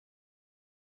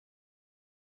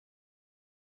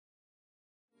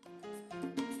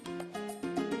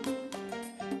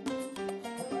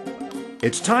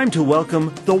It's time to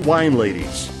welcome the Wine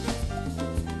Ladies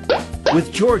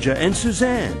with Georgia and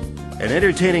Suzanne. An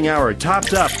entertaining hour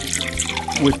topped up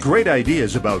with great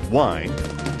ideas about wine,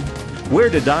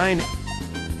 where to dine,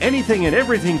 anything and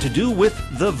everything to do with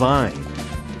the vine.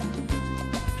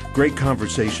 Great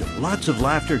conversation, lots of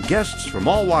laughter, guests from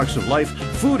all walks of life,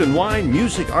 food and wine,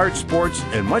 music, art, sports,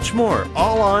 and much more,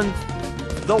 all on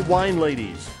the Wine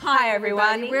Ladies. Hi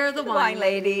everyone, we're the Wine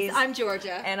Ladies. I'm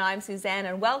Georgia. And I'm Suzanne,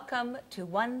 and welcome to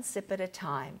One Sip at a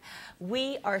Time.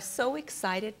 We are so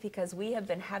excited because we have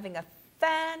been having a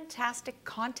fantastic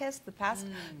contest the past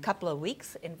couple of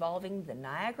weeks involving the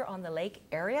Niagara-on-the-Lake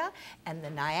area and the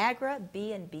Niagara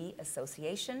B&B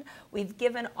Association. We've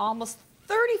given almost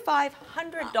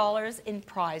 $3,500 in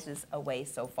prizes away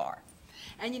so far.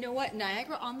 And you know what?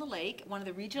 Niagara-on-the-Lake, one of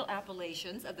the regional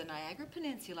appellations of the Niagara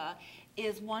Peninsula,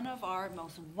 is one of our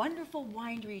most wonderful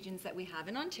wine regions that we have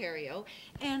in Ontario.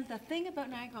 And the thing about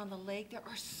Niagara-on-the-Lake, there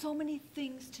are so many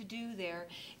things to do there.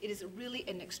 It is really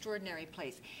an extraordinary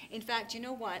place. In fact, you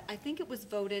know what? I think it was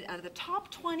voted out of the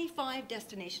top 25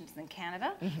 destinations in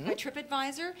Canada by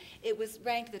TripAdvisor. It was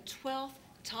ranked the 12th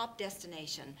top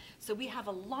destination. So we have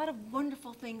a lot of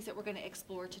wonderful things that we're going to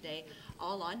explore today,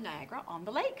 all on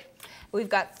Niagara-on-the-Lake. We've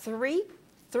got three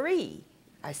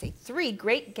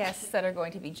great guests that are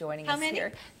going to be joining us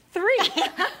here. Three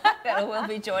that will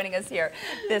be joining us here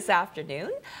this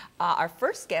afternoon. Our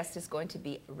first guest is going to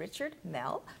be Richard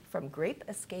Mell from Grape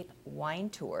Escape Wine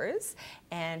Tours,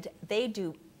 and they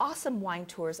do awesome wine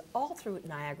tours all through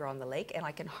Niagara-on-the-Lake, and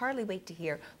I can hardly wait to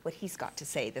hear what he's got to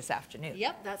say this afternoon.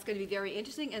 Yep, that's going to be very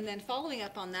interesting. And then following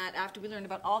up on that, after we learn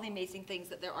about all the amazing things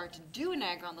that there are to do in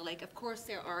Niagara-on-the-Lake, of course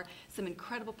there are some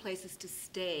incredible places to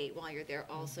stay while you're there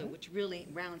also, which really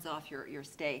rounds off your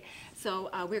stay. So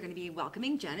we're going to be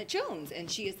welcoming Janet Jones, and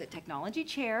she is the Technology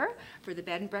Chair for the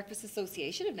Bed and Breakfast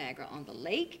Association of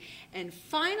Niagara-on-the-Lake. And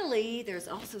finally, there's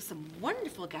also some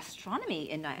wonderful gastronomy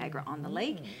in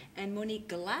Niagara-on-the-Lake, and Monique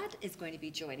Galat is going to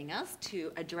be joining us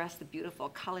to address the beautiful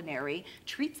culinary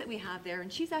treats that we have there,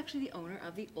 and she's actually the owner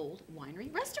of the Old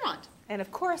Winery Restaurant. And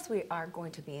of course, we are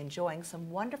going to be enjoying some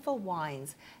wonderful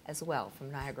wines as well from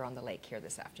Niagara-on-the-Lake here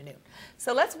this afternoon.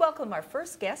 So let's welcome our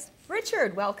first guest,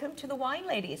 Richard. Welcome to the Wine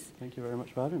Ladies. Thank you very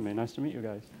much for having me. Nice to meet you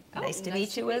guys. Nice to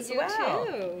meet you as well.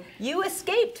 Too. You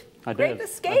escaped. I Grape did.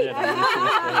 Escape.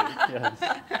 I did.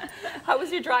 Yes. How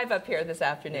was your drive up here this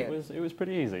afternoon? It was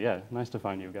pretty easy, yeah. Nice to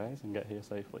find you guys and get here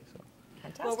safely. So.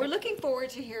 Fantastic. Well, we're looking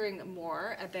forward to hearing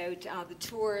more about the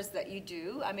tours that you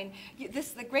do. I mean,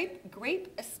 the Grape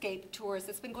Escape tours,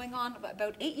 it's been going on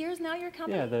about 8 years now, your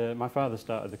company? Yeah, my father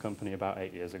started the company about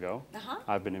 8 years ago. Uh-huh.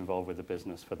 I've been involved with the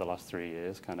business for the last 3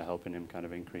 years, kind of helping him kind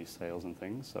of increase sales and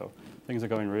things. So things are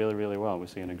going really, really well. We're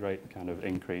seeing a great kind of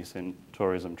increase in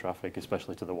tourism traffic,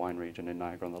 especially to the wine region in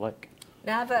Niagara-on-the-Lake.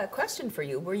 Now, I have a question for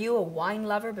you. Were you a wine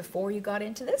lover before you got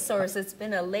into this, or has it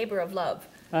been a labor of love?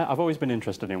 I've always been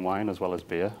interested in wine as well as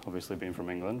beer, obviously being from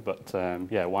England, but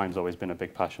yeah, wine's always been a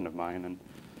big passion of mine, and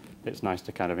it's nice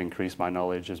to kind of increase my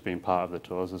knowledge as being part of the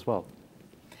tours as well.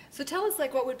 So tell us,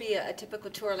 like, what would be a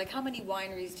typical tour? Like, how many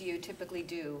wineries do you typically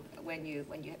do when you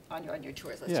on your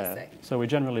tours? Let's just say. So we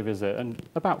generally visit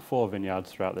about 4 vineyards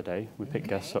throughout the day. We pick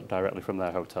guests up directly from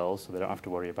their hotels, so they don't have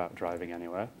to worry about driving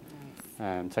anywhere.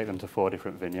 Take them to 4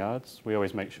 different vineyards. We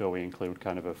always make sure we include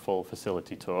kind of a full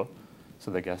facility tour,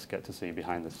 so the guests get to see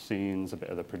behind the scenes, a bit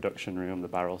of the production room, the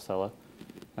barrel cellar,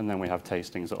 and then we have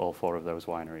tastings at all 4 of those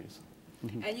wineries.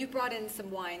 And you brought in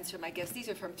some wines from, I guess, these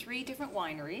are from 3 different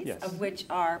wineries, yes, of which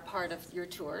are part of your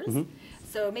tours.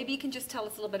 So maybe you can just tell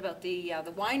us a little bit about the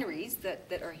wineries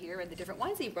that are here and the different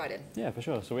wines that you brought in. Yeah, for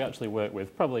sure. So we actually work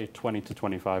with probably 20 to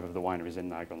 25 of the wineries in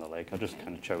Niagara-on-the-Lake. I just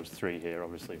kind of chose 3 here.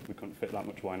 Obviously, we couldn't fit that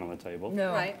much wine on the table.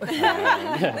 No. Right.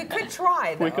 Yeah. We could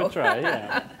try, though. We could try,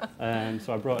 yeah.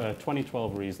 So I brought a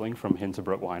 2012 Riesling from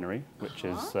Hinterbrook Winery, which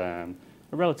is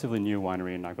a relatively new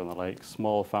winery in Niagara-on-the-Lake,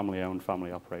 small family-owned,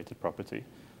 family-operated property.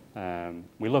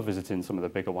 We love visiting some of the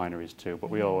bigger wineries too, but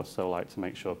we also like to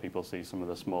make sure people see some of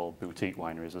the small boutique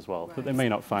wineries as well, that they may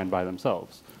not find by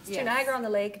themselves. Yes.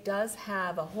 Niagara-on-the-Lake does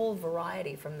have a whole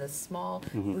variety, from the small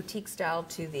boutique style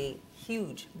to the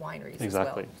huge wineries as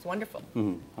well. It's wonderful.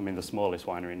 I mean, the smallest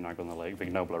winery in Niagara-on-the-Lake,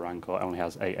 Vignoble-Rancourt, only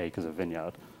has 8 acres of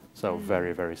vineyard. So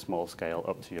very, very small scale,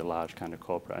 up to your large kind of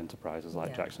corporate enterprises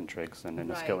like Jackson Triggs and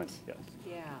Inniskillen. Yes.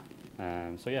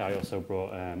 Yeah. So yeah, I also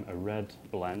brought a red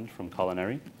blend from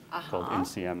Culinary called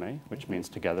Insieme, which means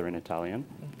together in Italian.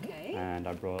 Okay. And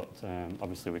I brought,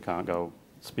 obviously we can't go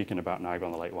speaking about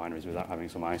Niagara-on-the-Lake wineries without having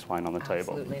some ice wine on the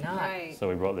table. Absolutely not. Right. So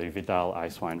we brought the Vidal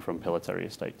ice wine from Pilotary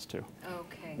Estates too.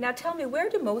 Okay. Now tell me, where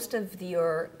do most of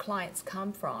your clients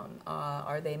come from?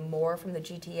 Are they more from the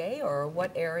GTA, or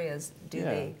what areas do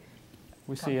they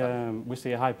we come from? we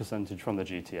see a high percentage from the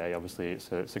GTA. Obviously,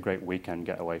 it's a great weekend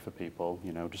getaway for people,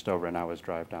 you know, just over an hour's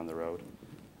drive down the road.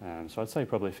 So I'd say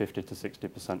probably 50 to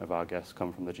 60% of our guests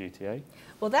come from the GTA.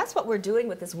 Well, that's what we're doing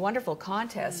with this wonderful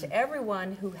contest.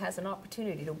 Everyone who has an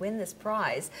opportunity to win this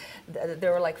prize,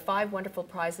 there were like 5 wonderful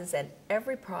prizes, and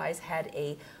every prize had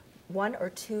a 1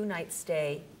 or 2 night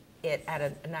stay at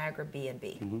a Niagara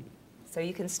B&B. So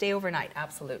you can stay overnight,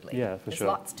 absolutely. Yeah, for There's sure.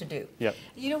 lots to do. Yep.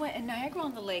 You know what, in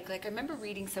Niagara-on-the-Lake, like I remember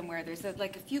reading somewhere, there's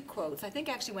like a few quotes. I think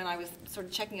actually when I was sort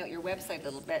of checking out your website a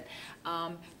little bit,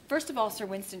 first of all, Sir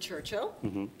Winston Churchill,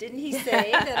 didn't he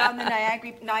say that on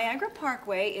the Niagara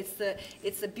Parkway, it's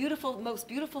the beautiful, most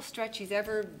beautiful stretch he's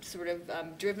ever sort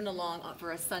of driven along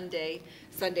for a Sunday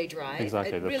drive.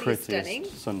 Exactly, the really prettiest stunning.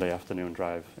 Sunday afternoon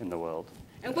drive in the world.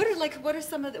 And what are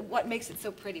some of what makes it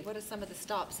so pretty? What are some of the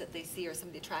stops that they see, or some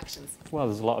of the attractions? Well,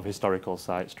 there's a lot of historical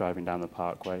sites driving down the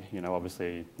parkway. You know,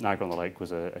 obviously Niagara-on-the-Lake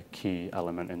was a key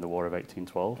element in the War of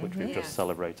 1812, which we've Yes. just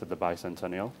celebrated the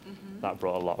bicentennial. That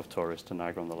brought a lot of tourists to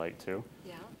Niagara-on-the-Lake too.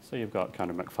 Yeah. So you've got kind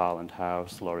of McFarland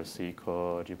House, Laura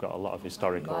Secord, you've got a lot of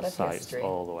historical of sites history.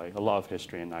 all the way. A lot of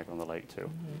history in Niagara-on-the-Lake too.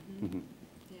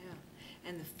 Yeah,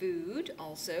 and the food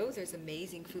also, there's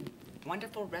amazing food,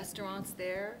 wonderful restaurants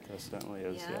there. There certainly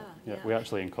is, Yeah, yeah. yeah. We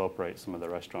actually incorporate some of the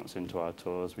restaurants into our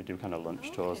tours. We do kind of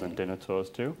lunch tours and Okay. dinner tours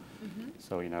too.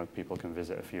 So, you know, people can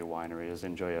visit a few wineries,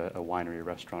 enjoy a winery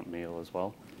restaurant meal as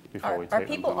well before we Are take them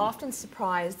people home. often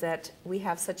surprised that we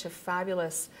have such a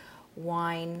fabulous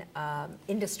wine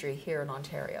industry here in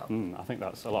Ontario? I think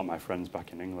that's a lot of my friends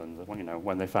back in England. You know,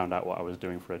 when they found out what I was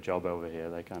doing for a job over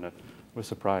here, they kind of were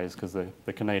surprised because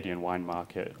the Canadian wine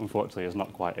market, unfortunately, has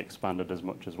not quite expanded as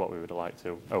much as what we would like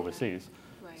to overseas.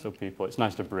 Right. So it's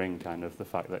nice to bring kind of the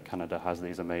fact that Canada has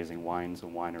these amazing wines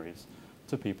and wineries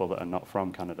to people that are not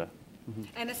from Canada.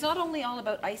 And it's not only all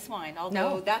about ice wine,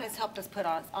 although No. that has helped us put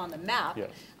us on the map. Yes.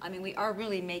 I mean, we are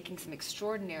really making some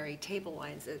extraordinary table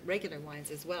wines, regular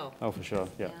wines as well. Oh, for sure,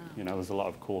 yeah. Yeah. You know, there's a lot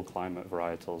of cool climate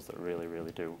varietals that really,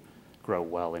 really do grow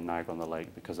well in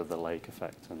Niagara-on-the-Lake because of the lake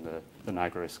effect and the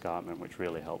Niagara escarpment, which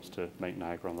really helps to make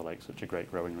Niagara-on-the-Lake such a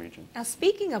great growing region. Now,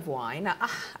 speaking of wine,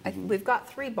 we've got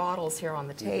 3 bottles here on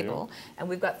the do. table, and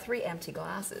we've got 3 empty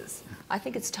glasses. I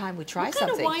think it's time we try What kind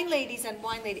something. of wine ladies and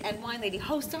wine lady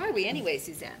hosts are we anyway,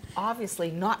 Suzanne?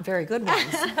 Obviously, not very good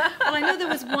ones. Well, I know there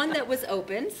was one that was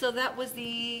open, so that was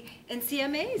the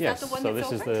NCMA? Is Yes, that the one so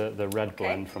that's this open? is the red Okay.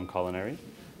 blend from Culinary.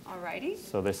 Alrighty.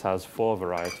 So this has 4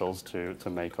 varietals to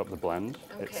make up the blend.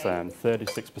 It's Okay.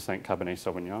 36% Cabernet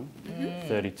Sauvignon,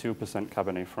 32%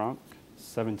 Cabernet Franc,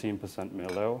 17%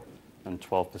 Merlot, and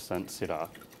 12% Syrah.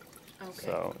 Okay.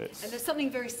 So it's And there's something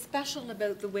very special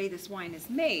about the way this wine is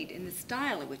made, in the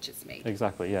style in which it's made.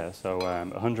 exactly, yeah. So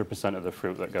 100% of the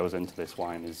fruit that goes into this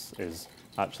wine is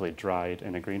actually dried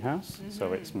in a greenhouse.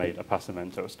 So it's made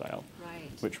appassimento style,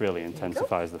 Right. which really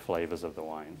intensifies the flavors of the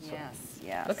wine. So. Yes,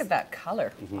 yes. Look at that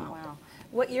color. Wow.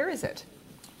 What year is it?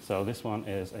 So this one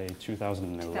is a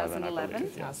 2011, I 2011?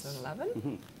 believe. Yes.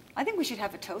 2011? I think we should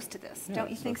have a toast to this, Yeah, don't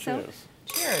you think so? cheers.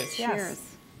 Cheers, yes. Cheers.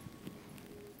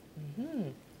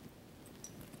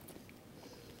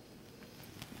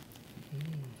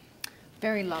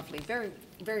 Very lovely, very,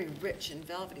 very rich and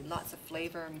velvety, lots of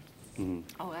flavor.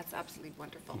 Oh, that's absolutely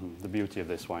wonderful. The beauty of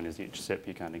this wine is each sip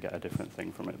you kind of get a different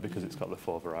thing from it because it's got the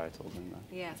 4 varietals in there.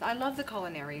 Yes, I love the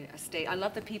culinary estate. I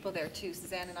love the people there too.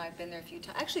 Suzanne and I have been there a few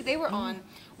times. Actually, they were on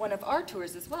one of our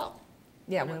tours as well.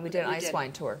 Yeah, when we did an We ice did.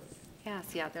 wine tour.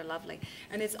 Yes, yeah, they're lovely.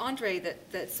 And it's Andre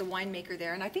that's the winemaker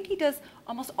there, and I think he does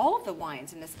almost all of the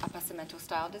wines in this appassimento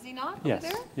style, does he not, Yes,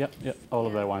 over there? yep, all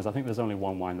of Yeah. their wines. I think there's only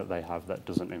one wine that they have that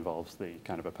doesn't involve the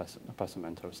kind of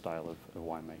appassimento style of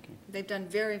winemaking. They've done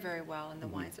very, very well, and the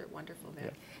wines are wonderful there.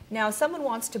 Yeah. Now, if someone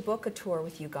wants to book a tour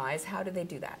with you guys, how do they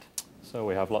do that? So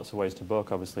we have lots of ways to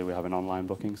book. Obviously, we have an online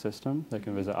booking system. They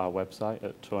can visit our website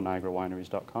at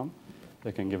tourniagarawineries.com.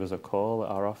 They can give us a call at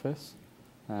our office.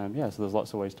 Yeah, so there's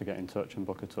lots of ways to get in touch and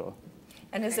book a tour.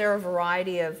 And is there a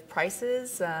variety of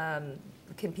prices?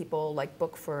 Can people like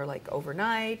book for like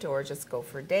overnight or just go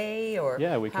for a day, or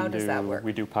Yeah, how does that work?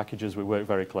 we do packages. We work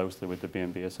very closely with the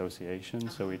B&B Association,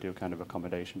 so we do kind of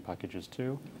accommodation packages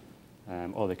too.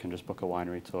 Or they can just book a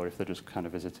winery tour if they're just kind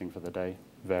of visiting for the day,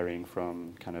 varying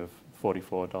from kind of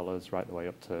 $44 right the way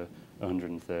up to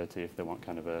 $130 if they want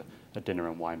kind of a dinner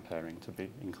and wine pairing to be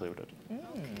included.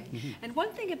 And one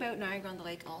thing about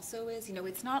Niagara-on-the-Lake also is, you know,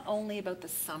 it's not only about the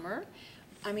summer,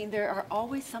 I mean, there are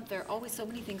always so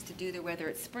many things to do there, whether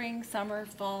it's spring, summer,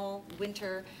 fall,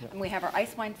 winter, and we have our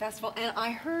Ice Wine Festival. And I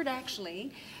heard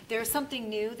actually there's something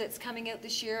new that's coming out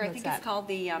this year. I think it's called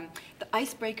the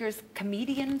Icebreakers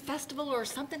Comedian Festival or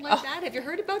something like that. Have you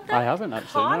heard about that? I haven't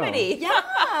actually. Comedy. No.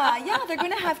 Yeah, they're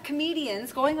going to have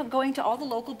comedians going to all the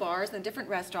local bars and different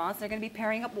restaurants. They're going to be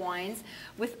pairing up wines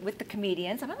with the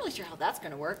comedians. I'm not really sure how that's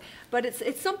going to work, but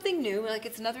it's something new. Like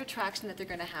it's another attraction that they're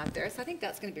going to have there. So I think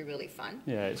that's going to be really fun.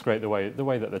 Yeah, it's great the way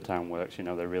that the town works. You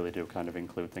know, they really do kind of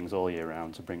include things all year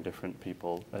round to bring different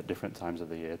people at different times of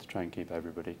the year to try and keep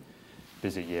everybody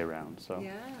busy year round. So.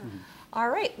 Yeah. All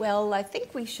right, well, I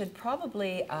think we should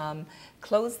probably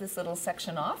close this little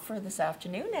section off for this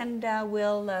afternoon, and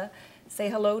we'll say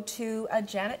hello to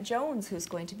Janet Jones, who's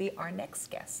going to be our next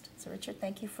guest. So, Richard,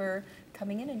 thank you for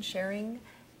coming in and sharing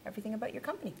everything about your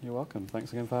company. You're welcome.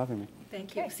 Thanks again for having me.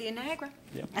 Thank you. See you in Niagara.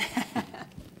 Yep.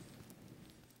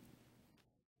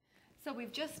 So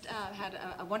we've just had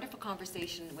a wonderful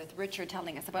conversation with Richard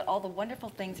telling us about all the wonderful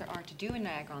things there are to do in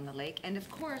Niagara-on-the-Lake. And of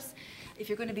course, if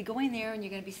you're going to be going there and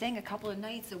you're going to be staying a couple of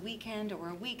nights, a weekend, or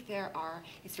a week,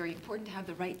 it's very important to have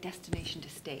the right destination to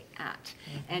stay at.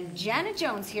 And Janet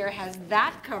Jones here has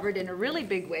that covered in a really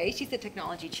big way. She's the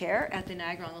technology chair at the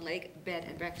Niagara-on-the-Lake Bed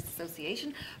and Breakfast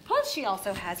Association. Plus, she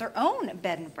also has her own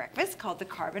bed and breakfast called the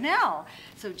Carbonell.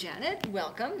 So Janet,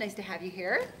 welcome. Nice to have you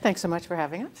here. Thanks so much for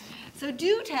having us. So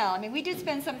do tell, I mean, we did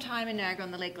spend some time in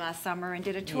Niagara-on-the-Lake last summer and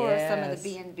did a tour of some of the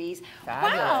B&Bs.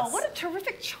 Wow, what a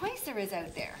terrific choice there is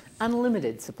out there.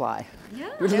 Unlimited supply. Yeah.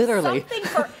 Literally. Something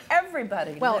for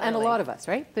everybody. Well, literally. and a lot of us,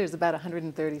 right? There's about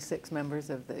 136 members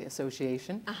of the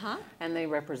association. And they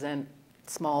represent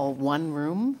small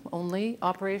one-room only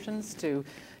operations to,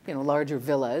 you know, larger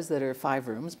villas that are 5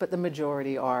 rooms, but the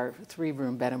majority are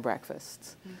 3-room bed and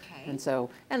breakfasts. Okay. And so,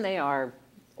 and they are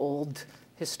old,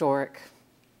 historic,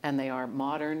 and they are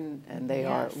modern, and they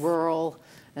are rural,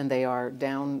 and they are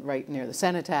down right near the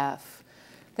cenotaph.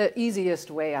 The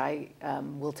easiest way I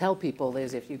will tell people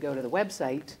is if you go to the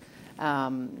website,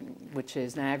 which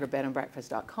is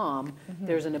niagarabedandbreakfast.com,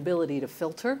 there's an ability to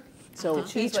filter. So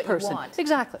choose each what you person, want.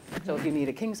 exactly. So if you need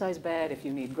a king-size bed, if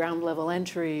you need ground level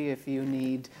entry, if you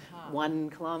need 1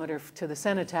 kilometer to the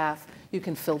cenotaph, you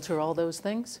can filter all those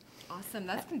things. Awesome,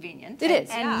 that's convenient. It is.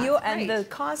 And, Yeah, the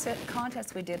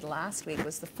contest we did last week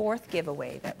was the 4th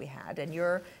giveaway that we had, and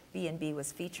your B&B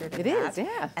was featured in It that. is,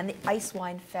 yeah. And the Ice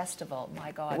Wine Festival,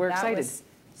 my God. We're that excited. was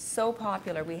so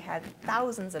popular. We had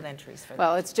thousands of entries for that.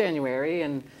 Well, it's January,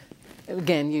 and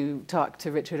again, you talked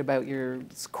to Richard about your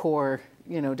core,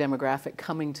 you know, demographic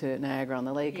coming to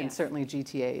Niagara-on-the-Lake, and certainly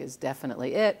GTA is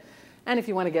definitely it. And if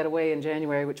you want to get away in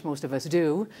January, which most of us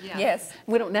do, yes,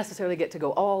 we don't necessarily get to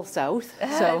go all south.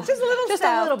 So just a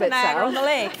little bit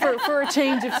Niagara-on-the-Lake for a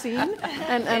change of scene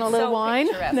and a little so wine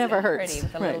never hurts. Pretty,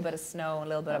 with a little bit of snow, a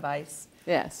little bit of ice.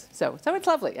 Yes, so it's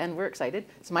lovely, and we're excited.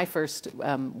 It's my first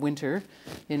winter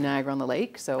in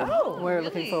Niagara-on-the-Lake, so we're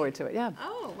looking forward to it. Yeah.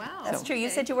 Oh, wow. That's true. You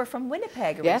said you were from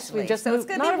Winnipeg originally. Yes, we just moved,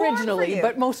 it's not be warm originally, for you.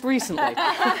 but most recently.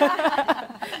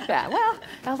 Yeah, well,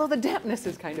 although the dampness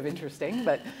is kind of interesting,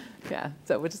 but yeah,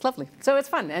 so it's just lovely. So it's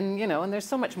fun, and you know, and there's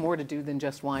so much more to do than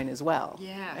just wine as well.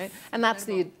 Yes. Right? And that's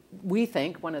we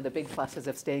think, one of the big pluses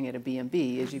of staying at a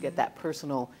B&B is you get that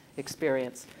personal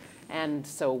experience. And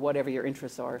so whatever your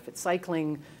interests are, if it's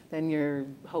cycling, then your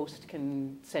host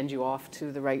can send you off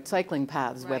to the right cycling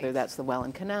paths, whether that's the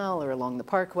Welland Canal or along the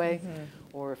Parkway,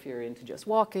 or if you're into just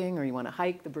walking or you want to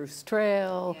hike the Bruce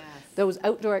Trail, those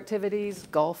outdoor activities,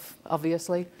 golf,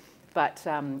 obviously. But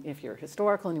if you're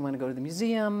historical and you want to go to the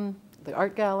museum, the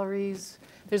art galleries,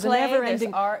 there's a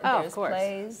never-ending art, of course.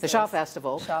 Plays, the Shaw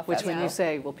Festival, which Festival. when you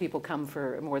say, will people come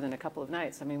for more than a couple of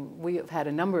nights? I mean, we have had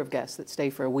a number of guests that stay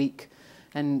for a week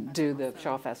and do the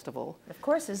Shaw Festival. Of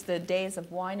course, is the Days of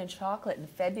Wine and Chocolate in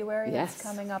February that's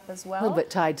coming up as well. A little bit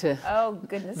tied to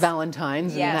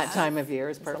Valentine's, and that time of year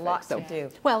is perfect. There's a lot to do.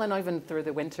 Well, and even through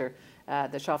the winter,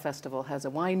 the Shaw Festival has a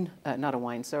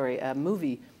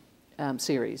movie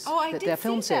series. Oh, I did see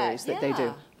film series that they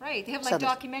do. Right, they have like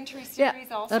documentary series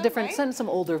also, different, right? some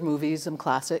older movies, some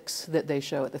classics that they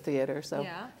show at the theater. So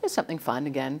it's something fun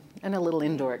again, and a little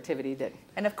indoor activity that.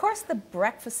 And of course, the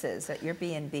breakfasts at your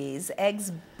B&Bs,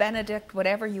 eggs Benedict,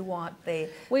 whatever you want.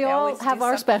 We all have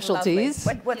our specialties.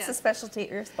 What's the specialty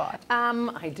at your spot?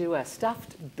 I do a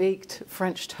stuffed baked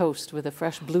French toast with a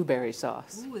fresh blueberry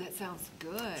sauce. Ooh, that sounds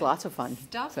good. It's lots of fun.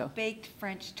 Stuffed baked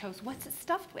French toast. What's it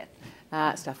stuffed with?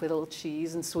 Stuffed with a little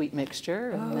cheese and sweet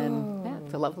mixture, and then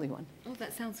it's a lovely one. Oh,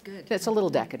 that sounds good. It's a little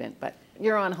decadent, but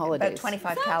you're on holidays. About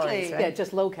 25 Exactly. calories, right? Yeah,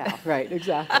 just low cal. Right,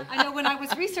 exactly. I know when I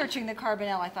was researching the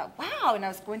Carbonell, I thought, wow, and I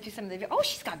was going through some of the, oh,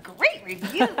 she's got great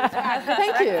reviews.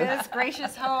 Thank you.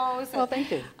 Gracious host. Well,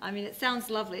 thank you. I mean, it sounds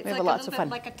lovely. It's We have like lots a of little fun.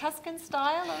 bit like a Tuscan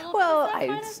style. A little Well, bit of that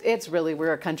kind of? it's really,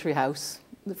 we're a country house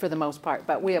for the most part,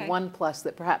 but we have Okay. one plus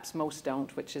that perhaps most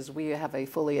don't, which is we have a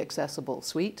fully accessible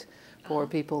suite for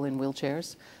people in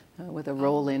wheelchairs with a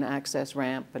roll-in access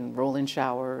ramp and roll-in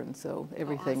shower, and so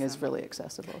everything is awesome. really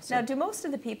accessible. So. Now, do most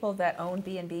of the people that own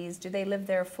B&Bs, do they live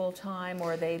there full time,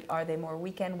 or are they more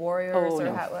weekend warriors? Oh, or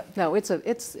no. how, No,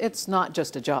 it's not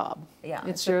just a job. Yeah, it's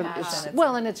it's a your passion, it's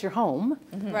well, and it's your home,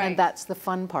 Right. and that's the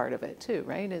fun part of it too,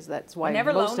 right? That's why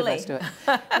never most lonely. of us do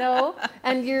it. No,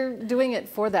 and you're doing it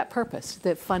for that purpose.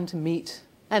 The fun to meet,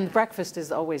 and breakfast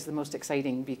is always the most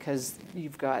exciting because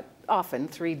you've got often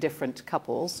 3 different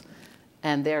couples.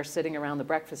 And they're sitting around the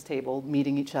breakfast table,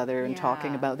 meeting each other and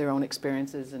talking Yeah. about their own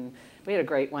experiences. And we had a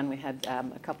great one. We had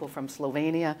a couple from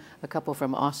Slovenia, a couple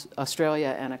from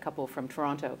Australia, and a couple from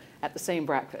Toronto at the same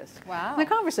breakfast. Wow. And the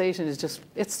conversation is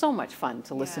it's so much fun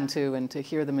to listen Yeah. to and to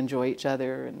hear them enjoy each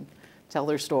other and tell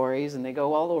their stories. And they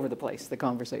go all over the place, the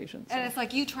conversations. And it's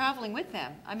like you traveling with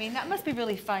them. I mean, that must be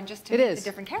really fun just to It meet is. the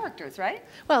different characters, right?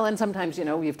 Well, and sometimes,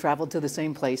 we've traveled to the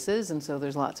same places, and so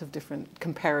there's lots of different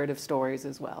comparative stories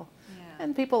as well. Yeah.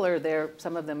 And people are there,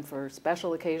 some of them for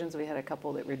special occasions. We had a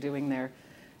couple that were doing their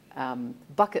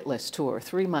bucket list tour,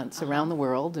 3 months around the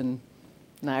world, and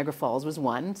Niagara Falls was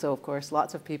one. So, of course,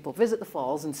 lots of people visit the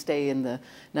falls and stay in the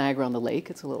Niagara-on-the-Lake.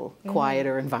 It's a little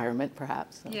quieter environment,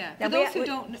 perhaps. So. Yeah. Now, For those who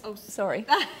don't know, oh, Sorry,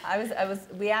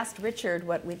 we asked Richard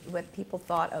what people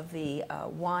thought of the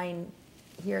wine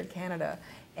here in Canada,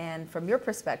 and from your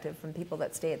perspective, from people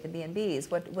that stay at the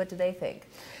B&Bs, what do they think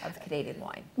of Canadian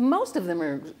wine? Most of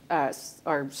them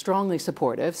are strongly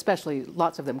supportive, especially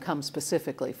lots of them come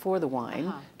specifically for the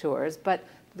wine tours, but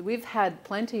we've had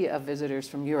plenty of visitors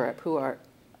from Europe who are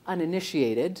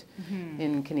uninitiated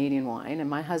in Canadian wine, and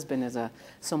my husband is a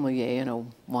sommelier and a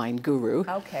wine guru.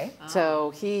 Okay.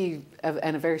 So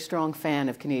and a very strong fan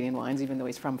of Canadian wines, even though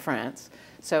he's from France.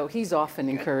 So he's often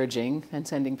encouraging and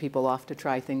sending people off to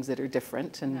try things that are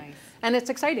different. And, Nice. and it's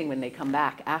exciting when they come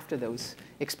back after those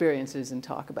experiences and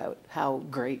talk about how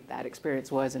great that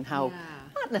experience was and how,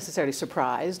 not necessarily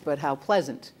surprised, but how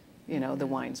pleasant, the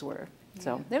wines were.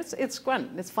 So it's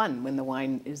fun. It's fun when the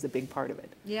wine is the big part of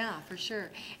it. yeah, for sure.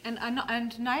 And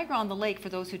Niagara-on-the-Lake, for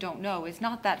those who don't know, is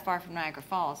not that far from Niagara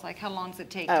Falls. Like, how long does it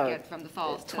take to get from the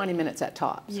falls? 20 minutes at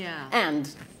tops. Yeah. And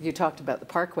you talked about the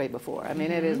Parkway before. I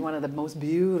mean, it is one of the most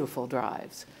beautiful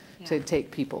drives to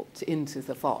take people into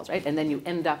the falls, right? And then you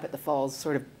end up at the falls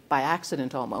sort of by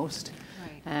accident almost.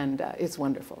 Right. And it's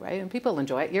wonderful, right? And people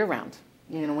enjoy it year round.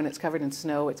 When it's covered in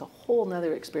snow, it's a whole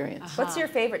nother experience. What's your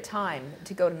favorite time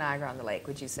to go to Niagara-on-the-Lake,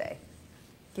 would you say?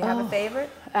 Do you have a favorite?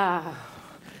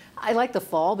 I like the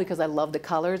fall because I love the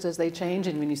colors as they change,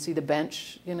 and when you see the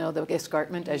bench, the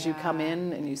escarpment as you come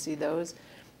in and you see those.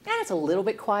 And it's a little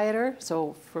bit quieter,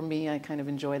 so for me, I kind of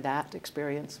enjoy that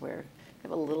experience where you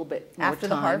have a little bit more After time.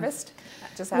 the harvest?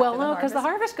 Just after Well, the no, because the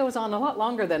harvest? harvest goes on a lot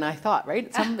longer than I thought,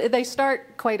 right? They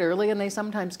start quite early, and they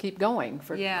sometimes keep going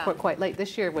for quite late.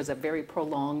 This year was a very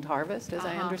prolonged harvest, as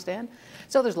I understand.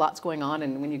 So there's lots going on,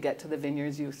 and when you get to the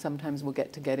vineyards, you sometimes will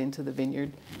get into the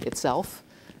vineyard itself,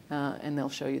 and they'll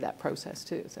show you that process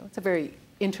too. So it's a very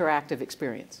interactive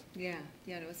experience. Yeah,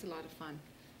 it was a lot of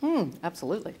fun.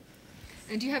 Absolutely.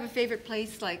 And do you have a favorite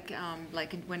place, like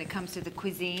when it comes to the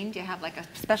cuisine? Do you have like a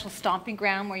special stomping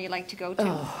ground where you like to go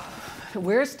to?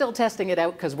 We're still testing it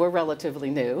out because we're relatively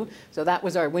new. So that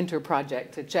was our winter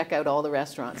project, to check out all the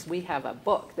restaurants. We have a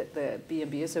book that the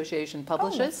B&B Association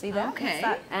publishes. Let's see that. Okay. What's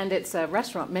that? And it's a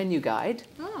restaurant menu guide.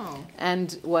 Oh.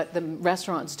 And what the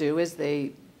restaurants do is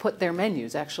they put their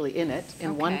menus actually in it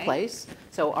in one Okay. place.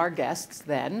 So our guests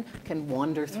then can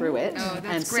wander through it Oh, that's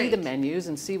and see the great. menus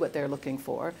and see what they're looking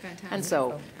for. Fantastic. And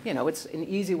so, it's an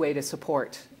easy way to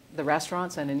support the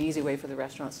restaurants and an easy way for the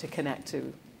restaurants to connect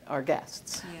to our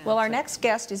guests. Yeah. Well, our next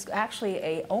guest is actually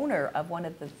a owner of one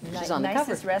of the She's on the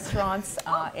nicest cover. restaurants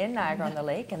in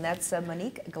Niagara-on-the-Lake, and that's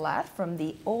Monique Glatt from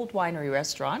the Old Winery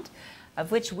Restaurant, of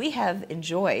which we have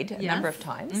enjoyed a number of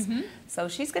times. So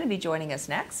she's going to be joining us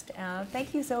next.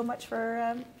 Thank you so much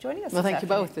for joining us Well, this thank you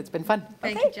afternoon. both. It's been fun.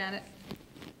 Thank Okay. you, Janet.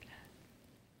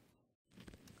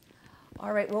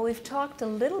 All right, well, we've talked a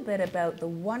little bit about the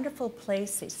wonderful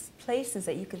places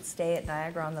that you can stay at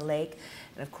Niagara-on-the-Lake,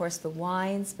 and of course the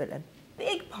wines, but a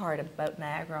big part about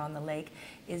Niagara-on-the-Lake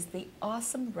is the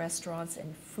awesome restaurants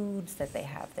and foods that they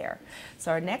have there. So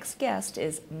our next guest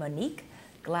is Monique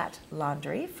Glatt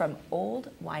Laundry from Old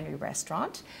Winery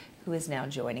Restaurant, who is now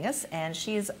joining us, and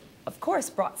she is of course,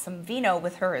 brought some vino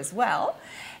with her as well.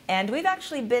 And we've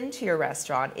actually been to your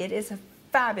restaurant. It is a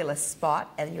fabulous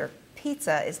spot, and your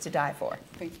pizza is to die for.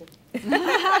 Thank you.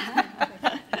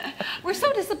 We're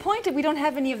so disappointed we don't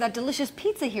have any of that delicious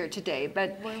pizza here today,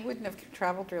 but... Well, we wouldn't have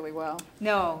traveled really well.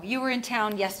 No, you were in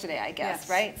town yesterday, I guess, Yes,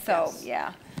 right? So, yes.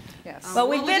 yeah. Yes. Well,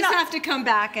 We'll just have to come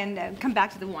back and come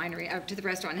back to the winery, to the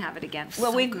restaurant and have it again.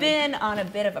 Well, So we've good. been on a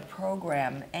bit of a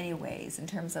program anyways in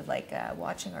terms of like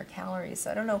watching our calories.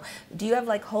 So I don't know, do you have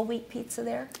like whole wheat pizza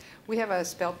there? We have a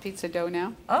spelt pizza dough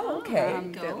now. Oh, okay.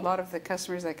 A lot of the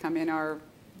customers that come in are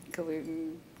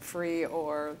gluten-free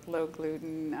or low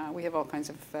gluten. We have all kinds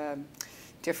of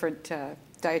different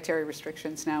dietary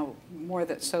restrictions now, more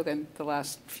so than the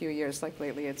last few years. Like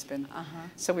lately, it's been.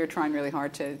 So we're trying really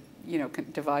hard to,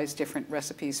 devise different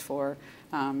recipes for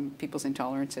people's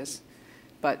intolerances.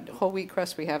 But whole wheat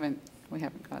crust, we haven't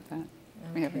got that.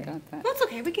 We haven't got that. That's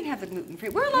okay, we can have the gluten-free.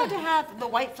 We're allowed to have the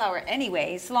white flour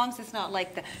anyway, as long as it's not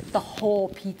like the whole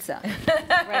pizza.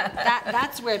 Right?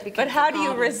 That's where it becomes But how a do you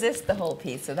problem. resist the whole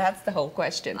pizza? That's the whole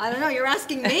question. I don't know, you're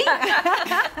asking me?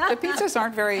 The pizzas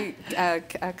aren't very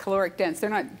caloric dense.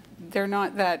 They're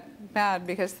not that bad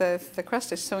because the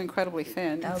crust is so incredibly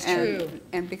thin. That's true.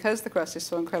 And because the crust is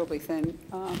so incredibly thin,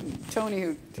 Tony,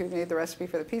 who made the recipe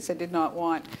for the pizza, did not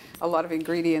want a lot of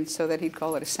ingredients so that he'd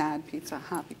call it a sad pizza, a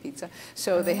happy pizza.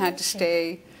 So they had to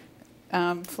stay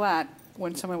flat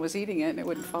when someone was eating it and it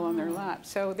wouldn't fall on their lap.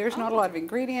 So there's not a lot of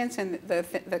ingredients and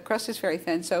the crust is very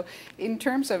thin. So in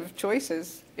terms of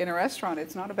choices in a restaurant,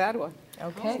 it's not a bad one.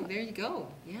 Okay. Oh, there you go,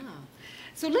 yeah.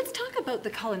 So let's talk about the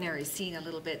culinary scene a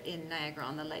little bit in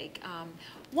Niagara-on-the-Lake.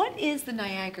 What is the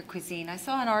Niagara cuisine? I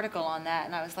saw an article on that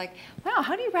and I was like, wow,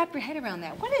 how do you wrap your head around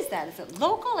that? What is that? Is it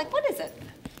local? Like, what is it?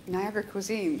 Niagara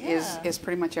cuisine is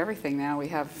pretty much everything now. We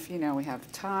have, we have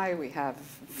Thai, we have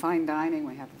fine dining,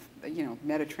 we have,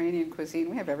 Mediterranean cuisine.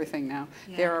 We have everything now.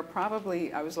 Yeah. There are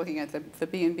probably, I was looking at the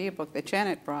B&B book that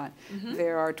Janet brought,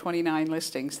 there are 29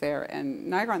 listings there. And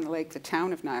Niagara-on-the-Lake, the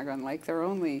town of Niagara-on-the-Lake, there are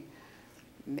only,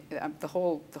 the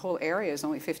whole area is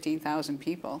only 15,000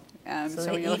 people. So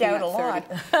they when you're eat looking out at a lot.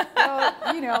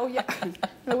 30 well, yeah. In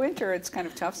the winter it's kind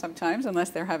of tough sometimes unless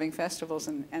they're having festivals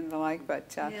and the like,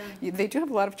 but they do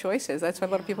have a lot of choices. That's why a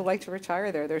lot of people like to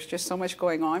retire there. There's just so much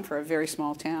going on for a very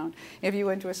small town. If you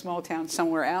went to a small town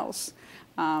somewhere else,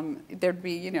 there'd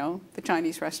be, the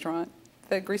Chinese restaurant,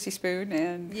 the Greasy Spoon,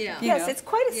 and Yes, it's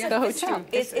quite a the hotel.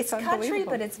 It's country,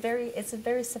 unbelievable. but it's a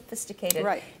very sophisticated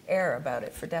air about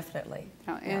it, for definitely.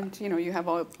 And you have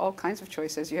all kinds of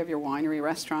choices. You have your winery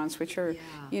restaurants, which are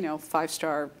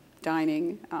 5-star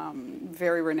dining,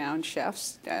 very renowned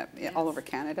chefs all over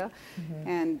Canada,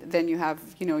 and then you have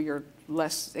your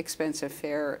less expensive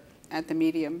fare at the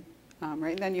medium,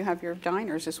 right? And then you have your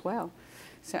diners as well.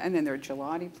 So, and then there are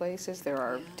gelati places, there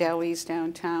are delis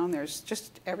downtown, there's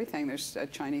just everything. There's a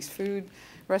Chinese food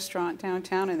restaurant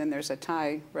downtown, and then there's a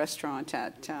Thai restaurant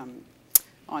at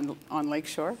on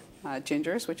Lakeshore,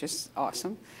 Ginger's, which is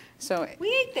awesome. So We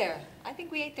ate there. I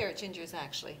think we ate there at Ginger's,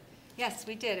 actually. Yes,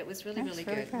 we did. It was really, really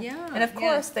very good. good. Yeah. And of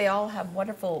course, they all have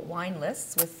wonderful wine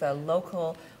lists with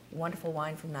local wonderful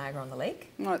wine from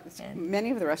Niagara-on-the-Lake. well,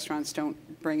 many of the restaurants don't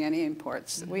bring any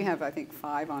imports. We have, I think,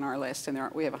 5 on our list, and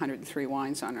we have 103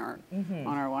 wines on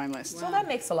our wine list. So that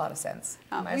makes a lot of sense.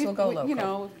 Might as well go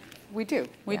local. We do.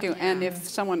 And if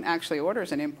someone actually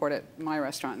orders an import at my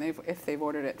restaurant, and if they've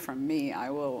ordered it from me, I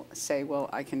will say, well,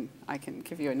 I can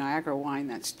give you a Niagara wine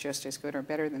that's just as good or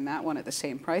better than that one at the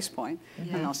same price point.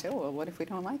 And they'll say, oh, well, what if we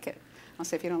don't like it? I'll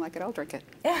say, if you don't like it, I'll drink it.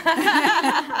 And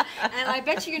I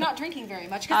bet you're not drinking very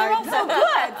much because they're all so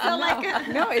good.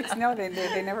 So no,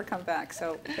 they never come back.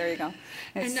 So there you go.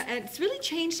 And it's really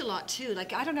changed a lot too.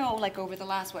 Like, I don't know, like over the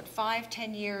last,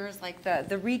 5-10 years, like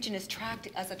the region is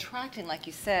attracting, like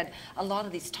you said, a lot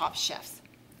of these top chefs.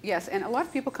 Yes, and a lot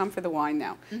of people come for the wine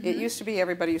now. It used to be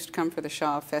everybody used to come for the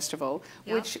Shaw Festival,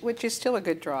 which is still a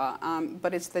good draw,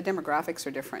 but it's the demographics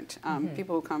are different.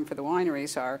 People who come for the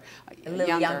wineries are A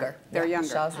little younger. They're younger.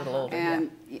 Shaw's a little older,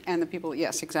 and the people,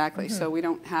 yes, exactly. So we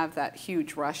don't have that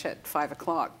huge rush at 5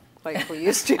 o'clock like we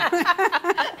used to.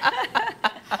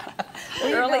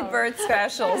 Early bird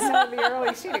specials. The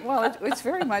early seating. Well, it's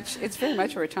very much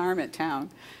a retirement town,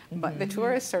 but the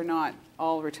tourists are not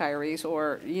all retirees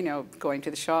or going to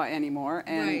the Shaw anymore,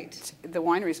 and the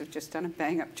wineries have just done a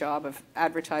bang-up job of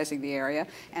advertising the area,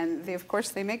 and of course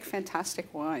they make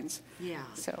fantastic wines.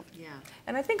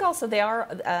 And I think also they are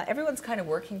everyone's kind of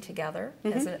working together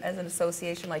as an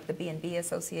association, like the B&B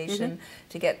Association,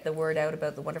 to get the word out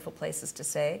about the wonderful places to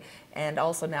stay. And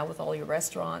also now with all your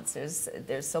restaurants,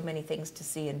 there's so many things to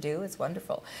see and do. It's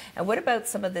wonderful. And what about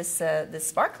some of this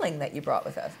sparkling that you brought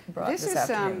with us this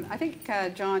afternoon? I think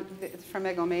John from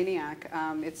Megalomaniac.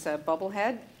 It's a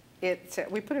bubblehead.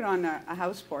 We put it on a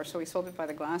house pour, so we sold it by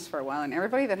the glass for a while, and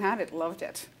everybody that had it loved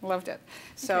it. Loved it.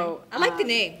 So okay. I like the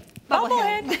name.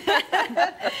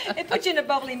 Bubblehead. It puts you in a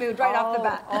bubbly mood right off the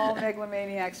bat. All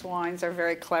Megalomaniac's wines are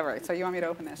very clever. So you want me to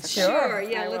open this? Sure.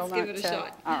 Yeah, let's give it a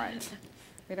shot. All right.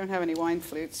 We don't have any wine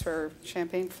flutes for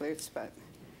champagne flutes, but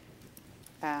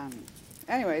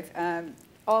anyway,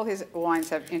 all his wines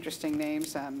have interesting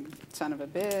names. Son of a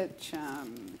bitch.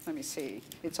 Let me see.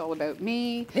 It's all about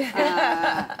me.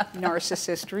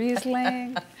 Narcissist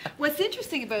Riesling. What's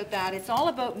interesting about that, it's all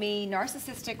about me,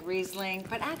 narcissistic Riesling,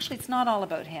 but actually it's not all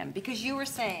about him, because you were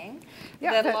saying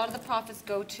that a lot of the profits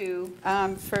go to...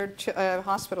 for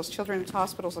hospitals, children's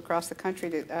hospitals across the country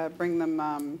to bring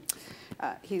them...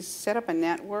 he's set up a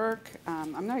network.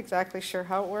 I'm not exactly sure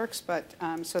how it works, but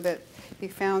so that he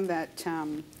found that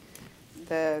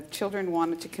the children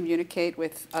wanted to communicate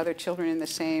with other children in the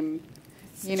same,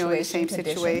 in the same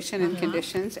situation and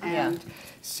conditions, and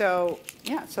so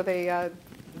so they a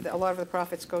lot of the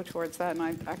profits go towards that. And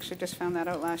I actually just found that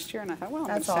out last year, and I thought, well, I'm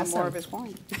going to sell more of his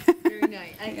wine. Very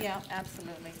nice. Yeah,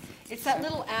 absolutely. It's that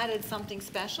little added something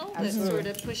special that sort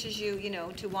of pushes you,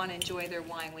 to want to enjoy their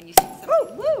wine when you see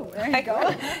something. Woo! There you go.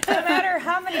 No matter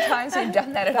how many times we've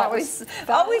done that, it always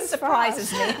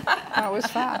surprises me. That was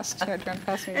fast.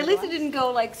 At least it didn't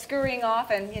go like scurrying off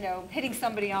and, hitting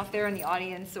somebody off there in the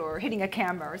audience or hitting a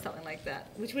camera or something like that,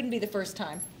 which wouldn't be the first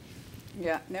time.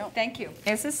 Yeah, no. Thank you.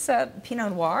 Is this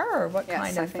Pinot Noir, or what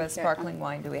kind of sparkling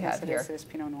wine do we have here? Yes, it is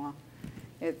Pinot Noir.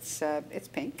 It's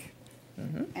pink.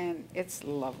 And it's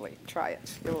lovely. Try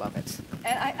it. You'll love it.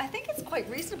 And I think it's quite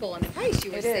reasonable in the price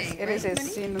you were saying. It is.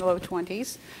 It's in the low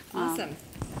 20s. Awesome.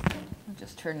 I'll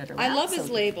just turn it around. I love his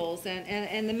labels,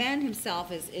 and the man himself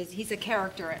he's a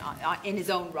character in his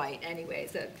own right.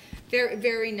 Anyways, a very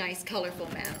very nice, colorful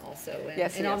man also,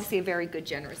 and obviously a very good,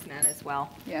 generous man as well.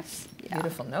 Yes. Yeah.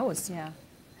 Beautiful nose. Yeah.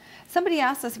 Somebody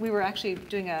asked us, we were actually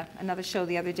doing another show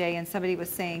the other day, and somebody was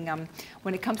saying,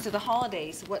 when it comes to the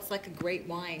holidays, what's like a great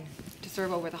wine to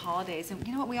serve over the holidays? And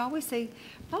you know what, we always say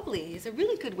bubbly is a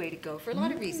really good way to go for a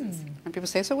lot of reasons. And people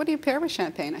say, so what do you pair with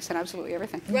champagne? I said, absolutely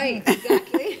everything. Right,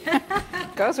 exactly.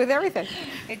 Goes with everything.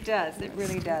 It does, it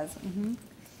really does.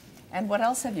 And what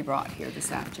else have you brought here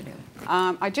this afternoon?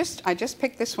 I just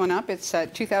picked this one up. It's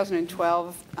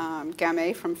 2012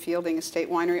 Gamay from Fielding Estate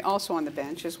Winery, also on the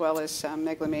bench, as well as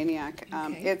Megalomaniac.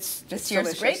 It's this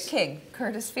year's Grape King,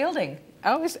 Curtis Fielding.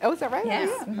 Oh, is that right?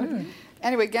 Yes. Oh, yeah.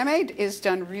 Anyway, Gamay is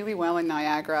done really well in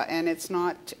Niagara, and it's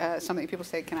not something people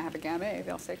say, can I have a Gamay?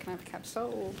 They'll say, can I have a Cab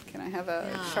Sauv? Can I have a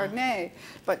Chardonnay?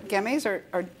 But Gamays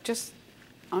are just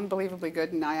unbelievably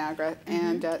good in Niagara,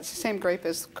 and it's the same grape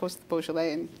as Côte de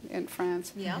Beaujolais in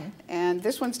France. Yeah. And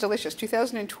this one's delicious.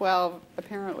 2012,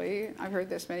 apparently, I've heard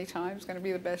this many times, going to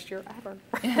be the best year ever.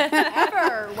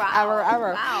 Ever, wow.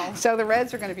 Ever. Wow. So the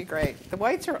reds are going to be great. The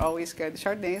whites are always good. The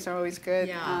Chardonnays are always good.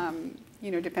 Yeah.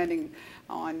 Depending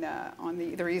on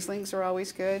the Rieslings are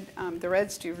always good. The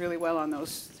reds do really well on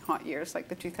those hot years, like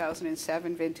the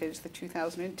 2007 vintage, the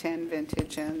 2010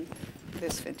 vintage, and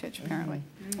this vintage apparently,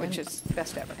 which is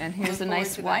best ever. And here's a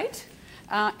nice white.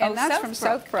 And that's from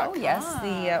Southbrook. Oh yes,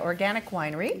 the organic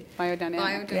winery.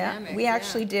 Biodynamic. Yeah, we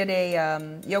actually did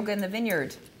a yoga in the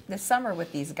vineyard this summer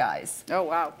with these guys. Oh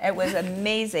wow! It was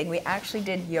amazing. We actually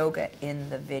did yoga in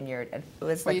the vineyard. It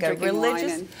was Were like you a drinking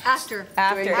religious. wine After.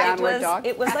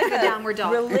 It was like a downward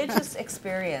dog. religious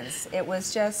experience. It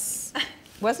was just.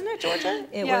 Wasn't it, Georgia?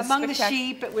 It was among the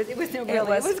sheep, it was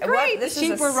great. This the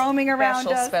sheep were roaming around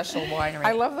us. Special winery.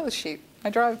 I love those sheep. I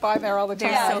drive by there all the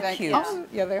time. They're so I think, cute. oh,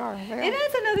 yeah, they are. It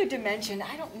adds another dimension.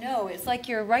 I don't know. It's like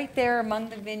you're right there among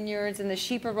the vineyards, and the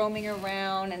sheep are roaming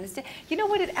around, and you know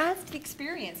what? It adds to the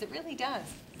experience. It really does.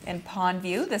 And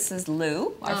Pondview, this is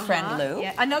Lou, our friend Lou.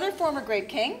 Yeah. Another former Grape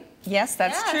King. Yes,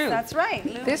 that's true. That's right.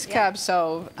 Lou, This Cab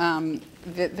Sauv,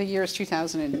 the year is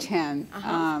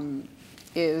 2010,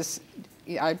 is,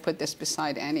 I'd put this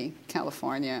beside any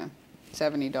California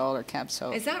 $70 Cab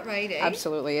Sauv. Is that right, eh?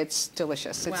 Absolutely. It's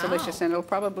delicious. It's delicious, and it'll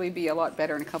probably be a lot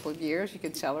better in a couple of years. You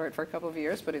could cellar it for a couple of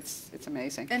years, but it's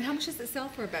amazing. And how much does it sell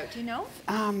for about? Do you know?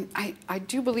 I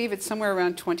do believe it's somewhere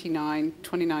around $29,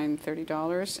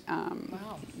 $30.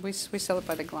 Wow. We sell it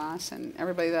by the glass, and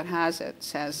everybody that has it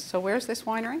says, so where's this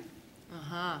winery?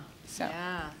 So.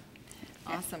 Yeah.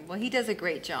 Awesome. Well, he does a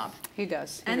great job. He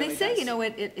does. He And really they say, does. you know,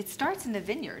 it starts in the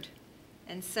vineyard.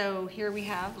 And so here we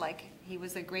have, like, he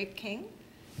was a Grape King,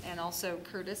 and also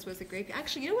Curtis was a great.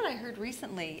 Actually, you know what I heard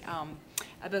recently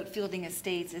about Fielding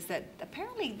Estates is that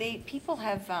apparently people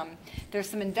have. There's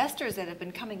some investors that have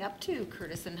been coming up to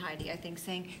Curtis and Heidi, I think,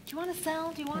 saying, "Do you want to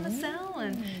sell? Do you want to sell?"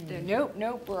 And they're, "Nope,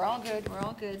 nope, we're all good. We're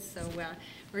all good." So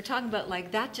we're talking about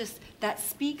like that. That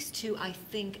speaks to, I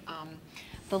think.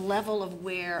 The level of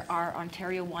where our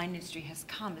Ontario wine industry has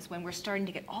come is when we're starting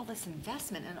to get all this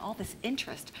investment and all this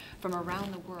interest from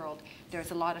around the world.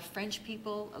 There's a lot of French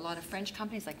people, a lot of French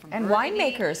companies like from and Burgundy.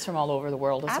 winemakers from all over the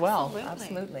world as well. Absolutely.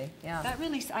 Absolutely, yeah.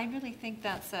 I really think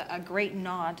that's a great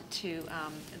nod to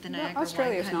the Niagara wine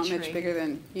Australia is not country. much bigger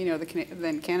than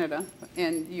than Canada,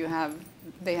 and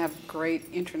they have great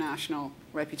international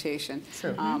reputation.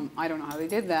 True. I don't know how they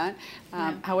did that.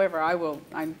 However,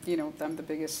 I'm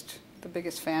the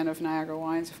biggest fan of Niagara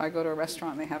wines. If I go to a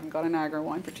restaurant and they haven't got a Niagara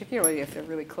wine, particularly if they're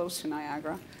really close to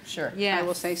Niagara, Sure. Yeah. I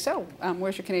will say, so,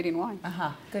 where's your Canadian wine?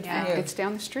 Good Yeah. for you. It's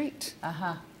down the street.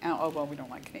 Oh, well, we don't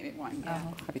like Canadian wine.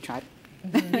 Have you tried?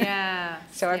 Yeah.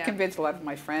 So I've Yeah. convinced a lot of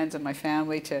my friends and my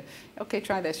family to, okay,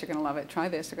 try this, you're going to love it. Try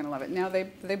this, you're going to love it. Now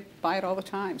they buy it all the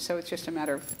time. So it's just a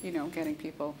matter of, getting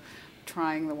people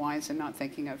trying the wines and not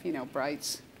thinking of,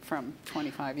 Brights from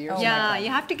 25 years ago. Yeah, you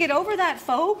have to get over that,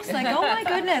 folks. Like, oh my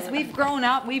goodness, we've grown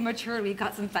up, we've matured, we've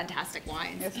got some fantastic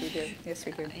wines. Yes, we do. Yes,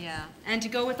 we do. Yeah, and to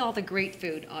go with all the great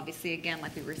food, obviously, again,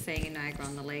 like we were saying in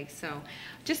Niagara-on-the-Lake. So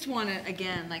just want to,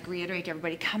 again, like reiterate to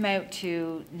everybody, come out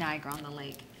to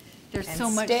Niagara-on-the-Lake. There's And so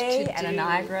much to stay do. at a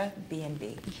Niagara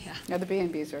B&B. Yeah. Yeah, the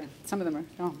B&Bs are, some of them are,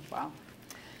 oh, wow.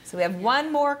 So we have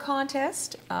one more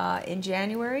contest in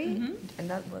January,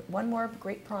 and one more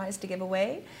great prize to give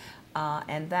away.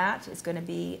 And that is going to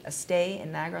be a stay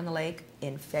in Niagara-on-the-Lake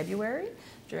in February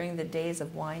during the Days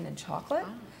of Wine and Chocolate.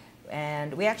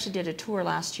 And we actually did a tour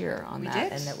last year on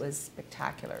that, and it was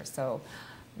spectacular. So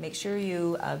make sure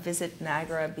you visit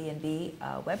Niagara B&B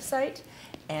website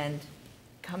and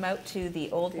come out to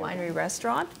the Old Winery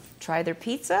restaurant, try their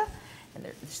pizza, and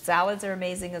their salads are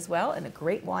amazing as well, and a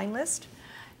great wine list.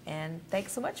 And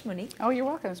thanks so much, Monique. Oh, you're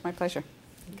welcome. It's my pleasure.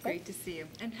 Great to see you.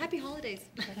 And happy holidays.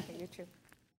 Okay, you too.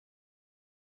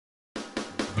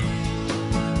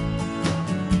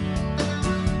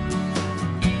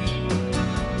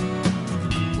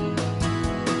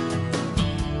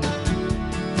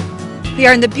 We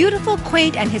are in the beautiful,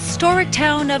 quaint, and historic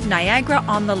town of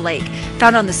Niagara-on-the-Lake,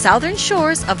 found on the southern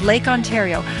shores of Lake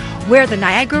Ontario, where the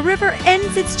Niagara River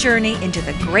ends its journey into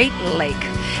the Great Lake.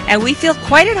 And we feel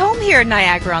quite at home here in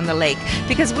Niagara-on-the-Lake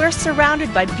because we're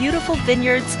surrounded by beautiful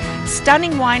vineyards,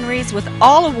 stunning wineries with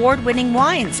all award-winning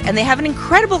wines, and they have an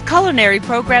incredible culinary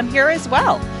program here as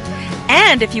well.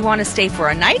 And if you want to stay for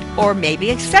a night or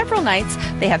maybe several nights,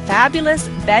 they have fabulous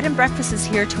bed and breakfasts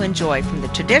here to enjoy, from the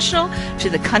traditional to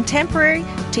the contemporary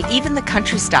to even the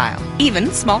country style, even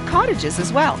small cottages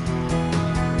as well.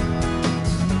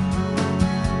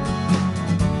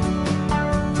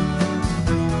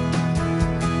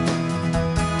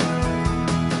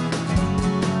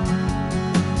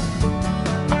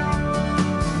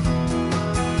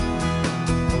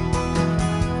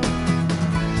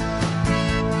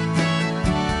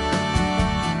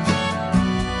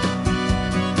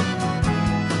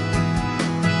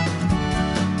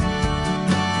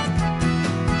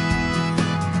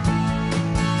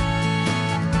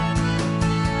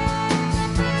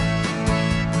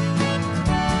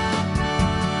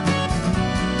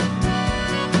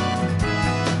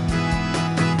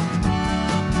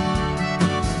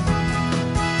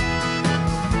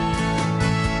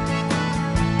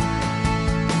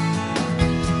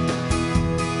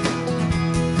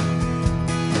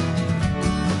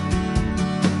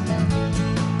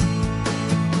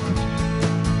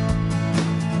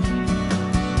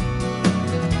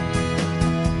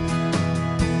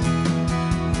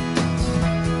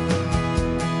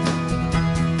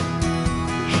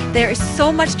 There is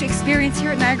so much to experience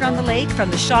here at Niagara-on-the-Lake, from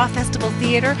the Shaw Festival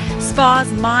Theatre,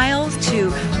 spas, miles, to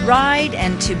ride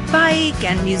and to bike,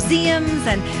 and museums,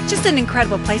 and just an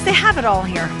incredible place. They have it all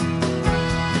here.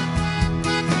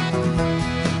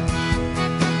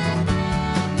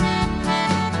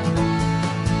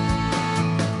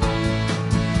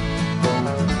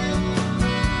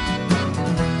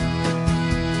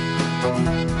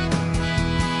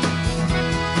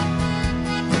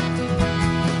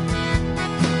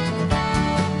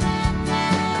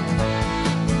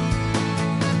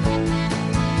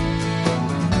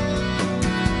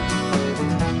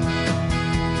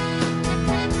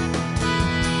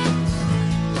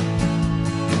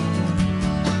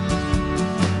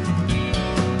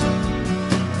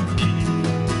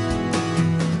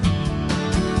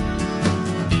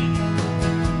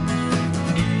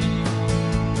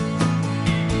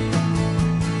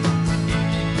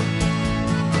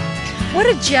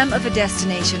 What a gem of a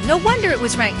destination. No wonder it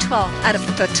was ranked 12th out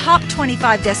of the top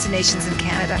 25 destinations in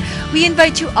Canada. We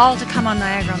invite you all to come on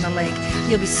Niagara-on-the-Lake.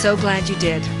 You'll be so glad you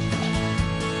did.